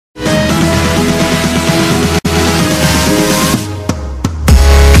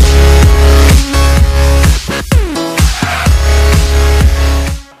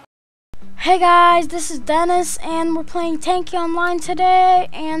Hey guys, this is Dennis and we're playing Tanky Online today,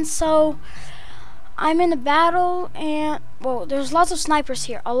 and so I'm in a battle and whoa, there's lots of snipers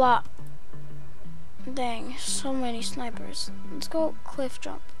here, a lot. Dang, so many snipers. Let's go cliff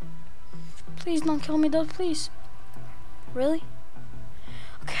jump. Please don't kill me though, please. Really?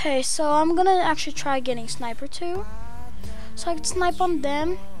 Okay, so I'm gonna actually try getting sniper too, so I can snipe on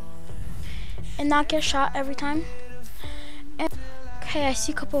them and not get shot every time. Okay, I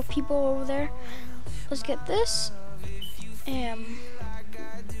see a couple of people over there. Let's get this. And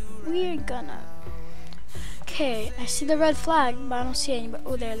we're gonna... Okay, I see the red flag, but I don't see anybody.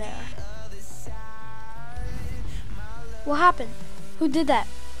 Oh, there they are. What happened? Who did that?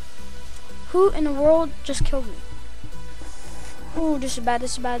 Who in the world just killed me? Oh, this is bad,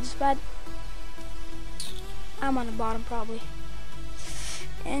 this is bad, this is bad. I'm on the bottom probably.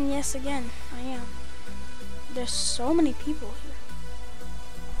 And yes, again, I am. There's so many people here.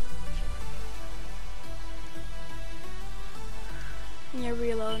 Yeah,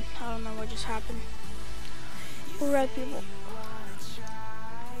 reload. I don't know what just happened. Red people.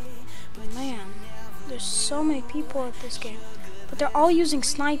 Man, there's so many people at this game. But they're all using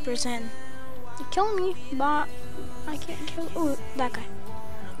snipers and they're killing me, but I can't kill. Oh, that guy.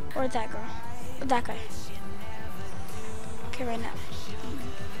 Or that girl. Or that guy. Okay, right now.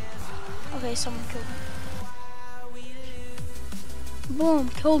 Okay, someone killed him. Boom,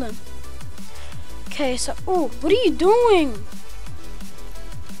 killed him. Okay, so, oh, what are you doing?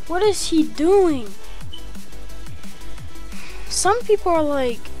 What is he doing? Some people are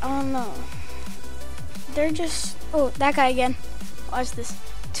like, I don't know. They're just, oh, that guy again. Watch this.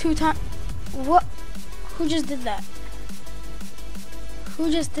 2 times. What? Who just did that? Who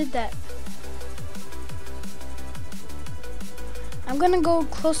just did that? I'm gonna go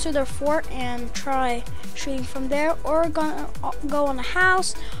close to their fort and try shooting from there, or gonna go on a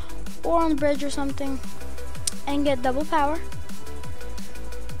house or on the bridge or something and get double power.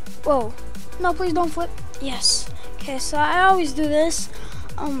 Whoa, no, please don't flip. Yes. Okay, so I always do this.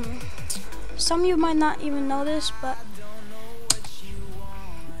 Some of you might not even know this, but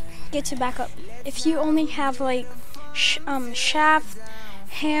get to back up. If you only have like shaft,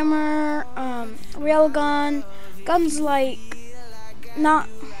 hammer, railgun, guns like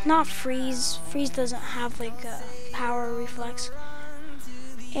not freeze. Freeze doesn't have like a power reflex,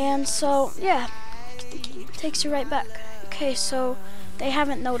 and so yeah, takes you right back. Okay, so they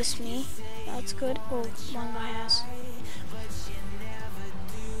haven't noticed me. That's good. Oh, one guy has.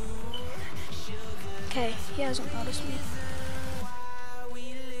 Okay, he hasn't noticed me.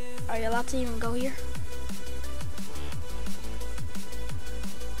 Are you allowed to even go here?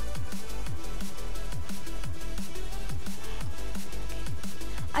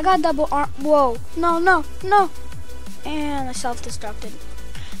 I got double arm. Whoa. No, no, no. And I self-destructed.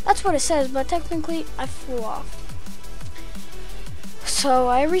 That's what it says, but technically I flew off. So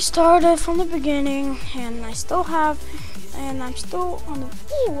I restarted from the beginning, and I still have, and I'm still on the,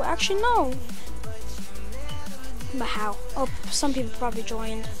 ooh, actually no. But how? Oh, some people probably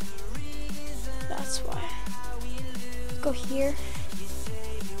joined. That's why. Let's go here.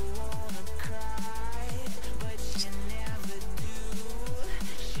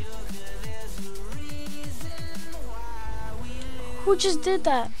 Who just did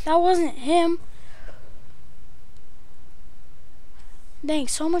that? That wasn't him. Dang,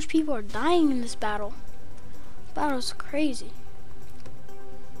 so much people are dying in this battle. This battle's crazy.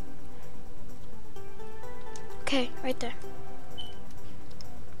 Okay, right there.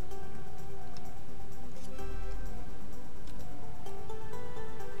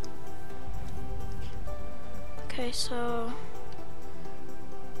 Okay, so...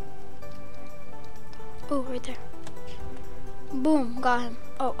 oh, right there. Boom, got him.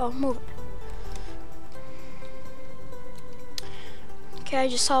 Oh, move it. Okay, I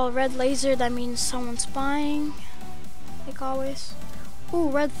just saw a red laser. That means someone's spying, like always. Ooh,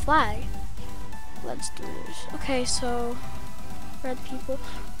 red flag. Let's do this. Okay, so red people.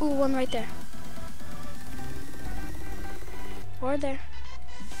 Ooh, one right there. Or there.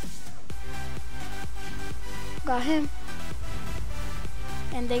 Got him.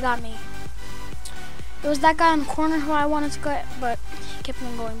 And they got me. It was that guy in the corner who I wanted to get, but he kept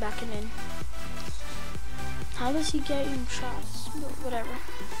on going back and in. How does he get you shots? Whatever.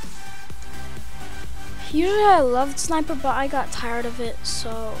 Usually I loved sniper, but I got tired of it,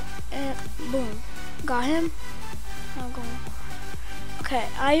 so, and boom. Got him. Now going. Okay,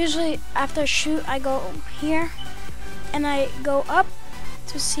 I usually, after I shoot, I go here, and I go up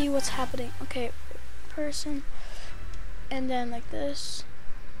to see what's happening. Okay, person, and then like this.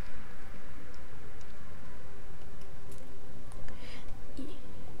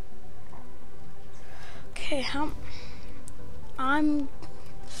 Okay, I'm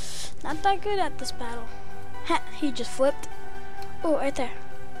not that good at this battle. Ha, he just flipped. Oh, right there.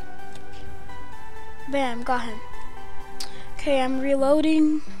 Bam, got him. Okay, I'm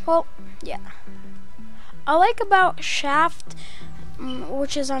reloading. Well, yeah. I like about Shaft,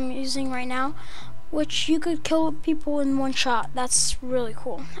 which is I'm using right now, which you could kill people in one shot. That's really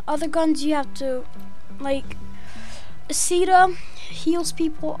cool. Other guns you have to, like, Aceta heals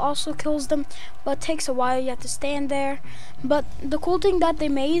people, also kills them, but takes a while. You have to stand there. But the cool thing that they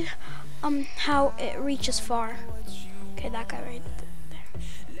made, how it reaches far. Okay, that guy right there.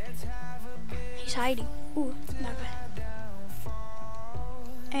 He's hiding. Ooh, that guy.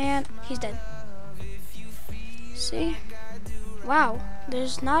 And he's dead. See? Wow,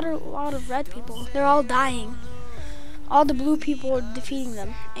 there's not a lot of red people. They're all dying. All the blue people are defeating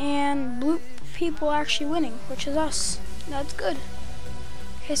them. And blue people are actually winning, which is us. That's good.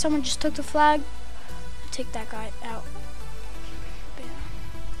 Okay, someone just took the flag. Take that guy out. Bam.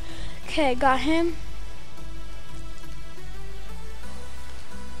 Okay, got him.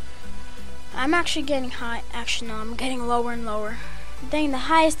 I'm actually getting high. Actually, no, I'm getting lower and lower. Dang, the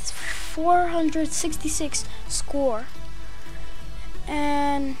highest is 466 score.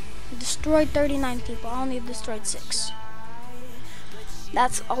 And destroyed 39 people. I only destroyed 6.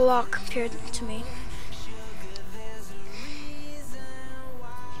 That's a lot compared to me.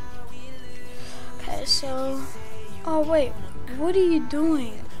 Okay, so, oh wait, what are you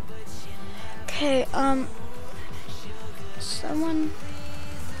doing? Okay, someone,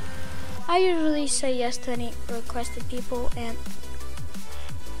 I usually say yes to any requested people, and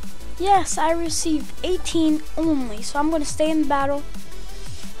yes, I received 18 only, so I'm gonna stay in the battle,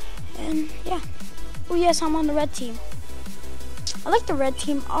 and yeah. Oh yes, I'm on the red team. I like the red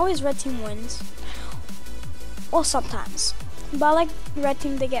team. Always red team wins. Well, sometimes, but I like the red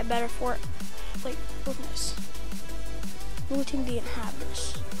team. They get better for it. Like, look at this. Blue team didn't have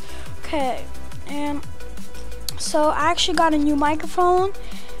this. Okay, and so I actually got a new microphone.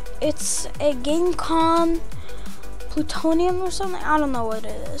 It's a GameCom Plutonium or something. I don't know what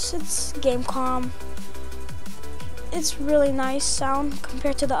it is. It's GameCom. It's really nice sound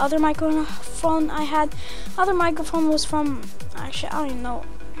compared to the other microphone I had. Other microphone was from, actually I don't even know.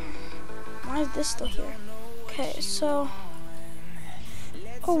 Why is this still here? Okay, so,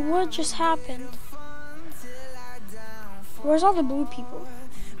 oh, what just happened? Where's all the blue people?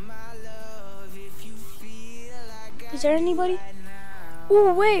 Is there anybody?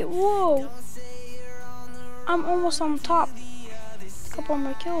 Oh wait, whoa! I'm almost on top. A couple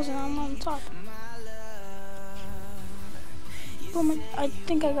more kills and I'm on top. Oh, I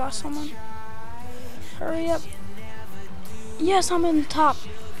think I got someone. Hurry up. Yes, I'm in the top.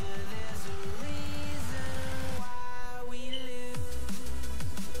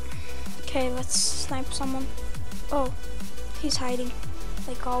 Okay, let's snipe someone. Oh, he's hiding,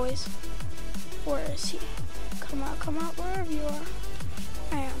 like always. Where is he? Come out, wherever you are.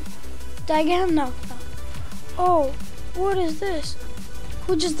 I am. Did I get him? No. Oh, what is this?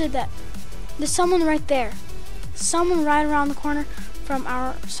 Who just did that? There's someone right there. Someone right around the corner from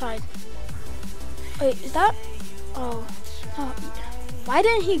our side. Wait, is that? Oh, no. Why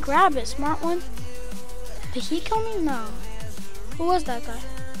didn't he grab it, smart one? Did he kill me? No. Who was that guy?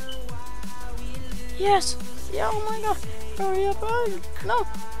 Yes. Yeah, oh my god. Hurry up. No.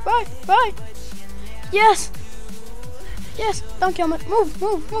 Bye. Yes. Yes. Don't kill me. Move.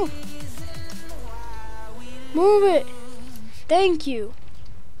 Move it. Thank you.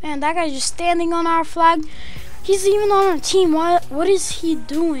 Man, that guy's just standing on our flag. He's even on our team. What is he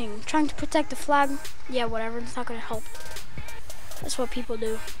doing? Trying to protect the flag? Yeah, whatever. It's not gonna help. That's what people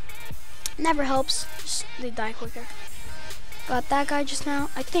do. Never helps. Just they die quicker. Got that guy just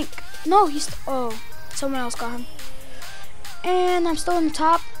now. I think. No, oh, someone else got him. And I'm still in the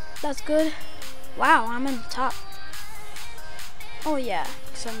top. That's good. Wow, I'm in the top. Oh yeah,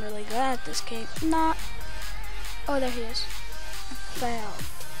 because I'm really good at this game. Not. Oh, there he is. Fail.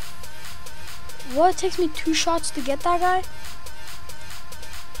 What? It takes me 2 shots to get that guy?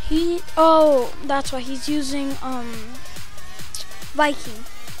 Oh, that's why he's using, Viking.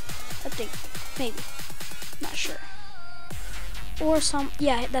 I think. Maybe. Not sure. Or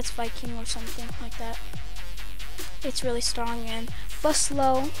yeah, that's Viking or something like that. It's really strong and but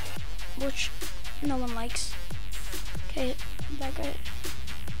slow, which no one likes. Okay, that guy.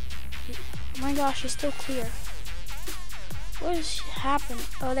 Oh my gosh, he's still clear. What is happening?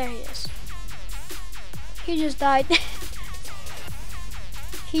 Oh, there he is. He just died.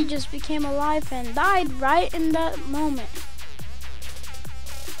 He just became alive and died right in that moment.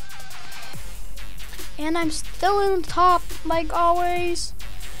 And I'm still in the top, like always.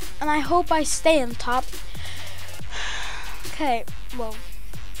 And I hope I stay in top. Okay, well.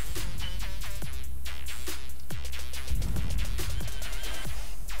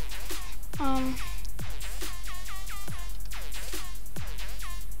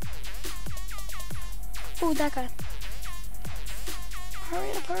 Oh, that guy.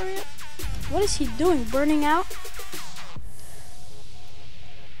 Hurry up, hurry up. What is he doing? Burning out?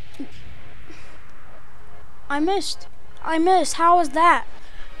 I missed. How was that?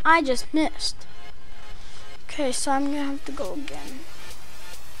 I just missed. Okay, so I'm gonna have to go again.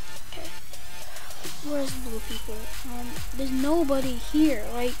 Okay. Where's the blue people? There's nobody here.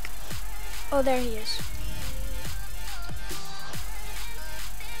 Like, oh, there he is.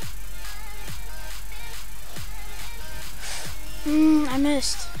 I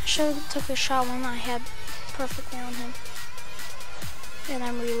missed. I should have took a shot when I had perfectly on him. And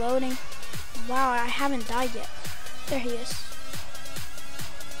I'm reloading. Wow, I haven't died yet. There he is.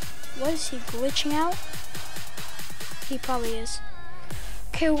 What is he glitching out? He probably is.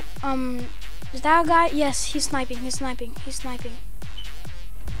 Okay, is that a guy? Yes, he's sniping.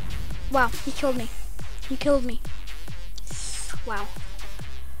 Wow, he killed me. Wow.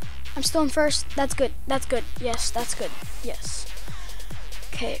 I'm still in first. That's good. Yes, that's good. Yes.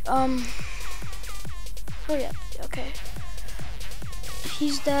 Okay, hurry up. Okay.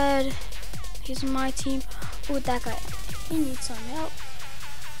 He's dead. He's on my team. Oh, that guy. He needs some help.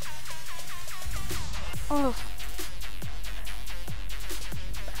 Oh.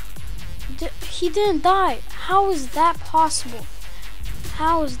 He didn't die. How is that possible?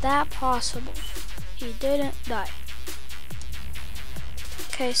 He didn't die.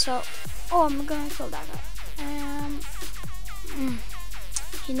 Okay, so, oh, I'm gonna kill that guy.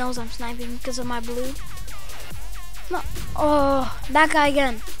 He knows I'm sniping because of my blue. No, oh, that guy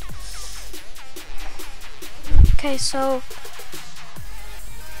again. Okay, so,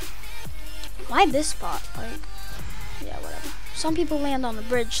 why this spot? Like, yeah, whatever. Some people land on the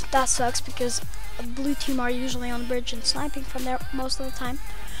bridge. That sucks because the blue team are usually on the bridge and sniping from there most of the time.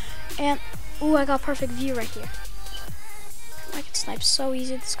 And, ooh, I got perfect view right here. I can snipe so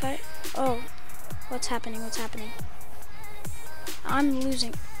easy this guy. Oh, what's happening? I'm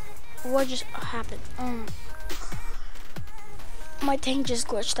losing. What just happened? My tank just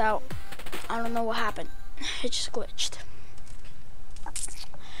glitched out. I don't know what happened. It just glitched.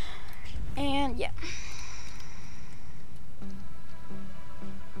 And yeah.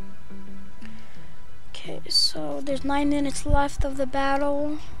 Okay, so there's 9 minutes left of the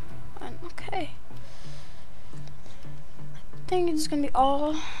battle. And okay. I think it's gonna be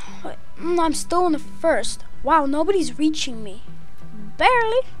all. I'm still in the first. Wow, nobody's reaching me.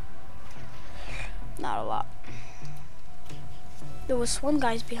 Barely. Not a lot. There was one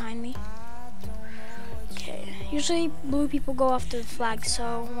guy's behind me. Okay, usually blue people go after the flag,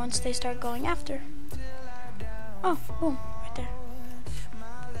 so once they start going after. Oh, boom, right there.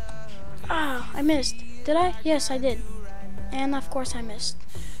 Ah, I missed. Did I? Yes, I did. And of course I missed.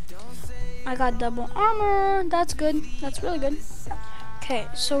 I got double armor. That's good. That's really good. Okay,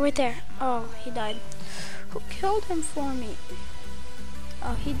 so right there. Oh, he died. Who killed him for me?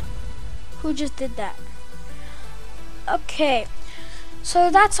 Oh, who just did that? Okay,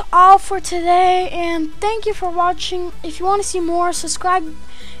 so that's all for today, and thank you for watching. If you want to see more, subscribe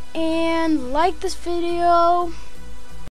and like this video.